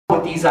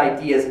with these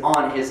ideas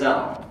on his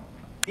own.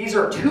 These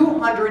are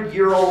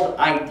 200-year-old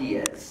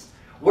ideas.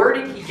 Where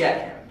did he get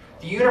them?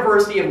 The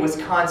University of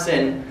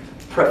Wisconsin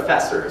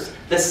professors.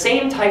 The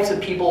same types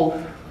of people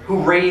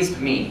who raised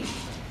me.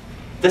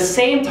 The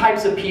same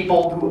types of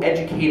people who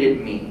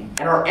educated me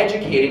and are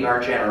educating our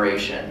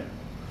generation.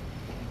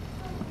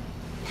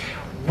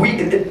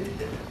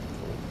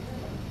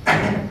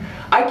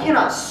 I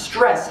cannot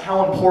stress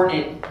how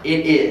important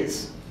it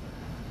is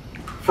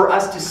for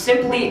us to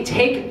simply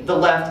take the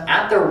left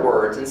at their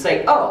words and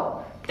say,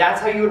 oh,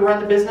 that's how you would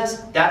run the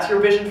business? That's your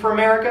vision for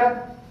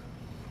America?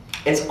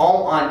 It's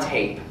all on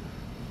tape.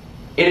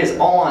 It is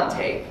all on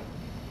tape.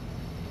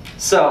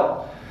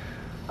 So,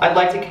 I'd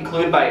like to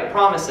conclude by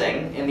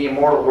promising, in the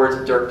immortal words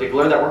of Dirk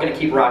Diggler, that we're going to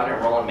keep rocking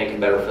and rolling and making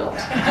better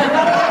films.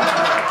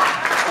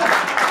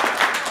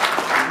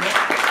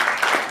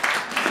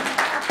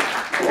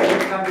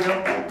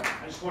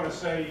 I just want to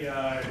say,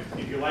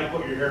 if you like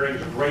what you're hearing,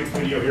 there's a great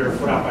video here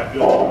put out by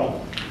Bill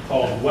Whittle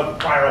called "What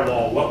Prior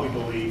Law, What We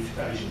Believe."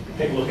 You should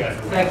take a look at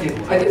it. Thank you.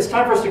 It's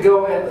time for us to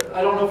go.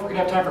 I don't know if we're going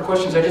to have time for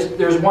questions.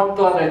 There's one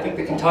thought I think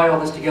that can tie all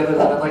this together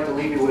that I'd like to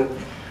leave you with.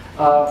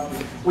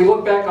 We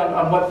look back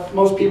on what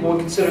most people would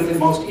consider the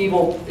most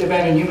evil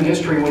event in human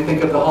history when we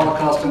think of the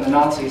Holocaust and the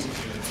Nazis.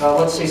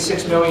 Let's say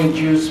 6 million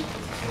Jews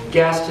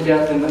gassed to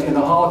death in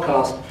the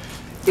Holocaust.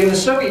 In the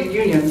Soviet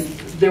Union,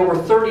 there were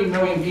 30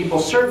 million people,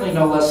 certainly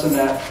no less than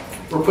that,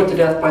 were put to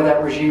death by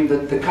that regime.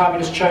 The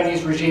communist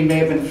Chinese regime may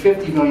have been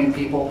 50 million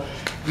people.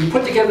 You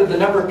put together the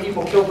number of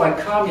people killed by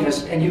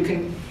communists, and you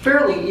can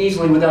fairly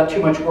easily, without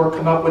too much work,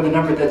 come up with a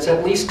number that's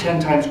at least 10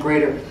 times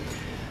greater.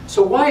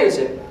 So why is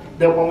it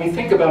that when we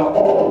think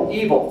about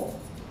evil,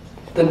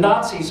 the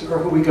Nazis are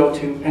who we go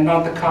to and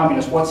not the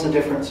communists? What's the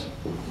difference?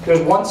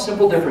 There's one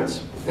simple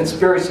difference. It's a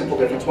very simple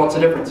difference. What's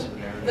the difference?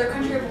 Their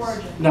country of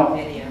origin. No.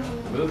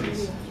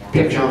 Movies.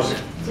 Pictures.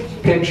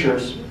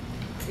 Pictures.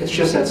 It's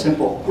just that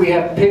simple. We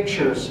have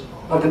pictures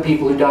of the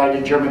people who died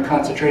in German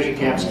concentration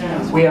camps.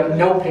 We have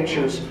no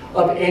pictures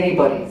of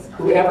anybody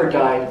who ever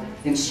died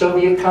in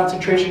Soviet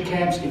concentration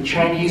camps, in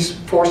Chinese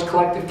forced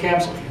collective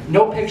camps.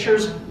 No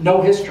pictures,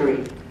 no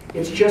history.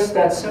 It's just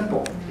that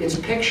simple. It's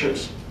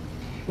pictures.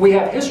 We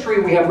have history,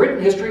 we have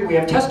written history, we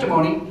have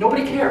testimony.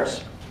 Nobody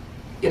cares.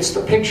 It's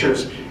the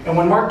pictures. And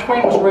when Mark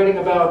Twain was writing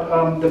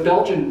about the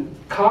Belgian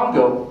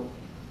Congo,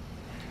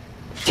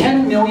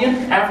 10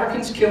 million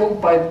Africans killed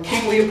by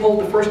King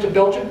Leopold I of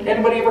Belgium.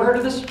 Anybody ever heard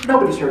of this?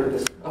 Nobody's heard of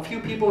this. A few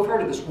people have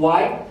heard of this.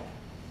 Why?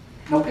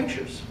 No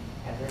pictures.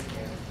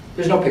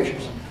 There's no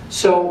pictures.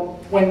 So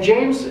when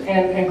James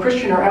and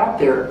Christian are out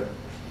there,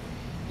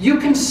 you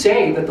can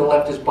say that the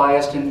left is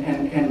biased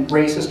and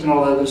racist and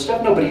all that other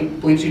stuff. Nobody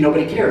believes you,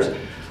 nobody cares.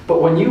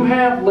 But when you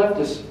have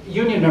leftist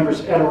union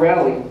members at a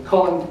rally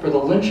calling for the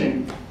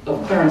lynching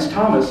of Clarence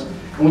Thomas,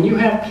 and when you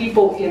have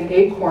people in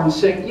Acorn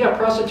saying, yeah,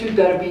 prostitute,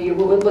 that'd be,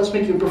 well, let's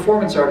make you a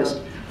performance artist.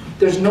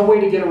 There's no way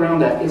to get around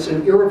that. It's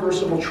an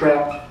irreversible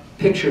trap.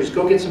 Pictures.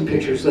 Go get some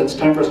pictures. That's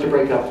time for us to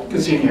break up.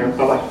 Good seeing you here.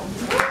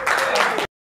 Bye-bye.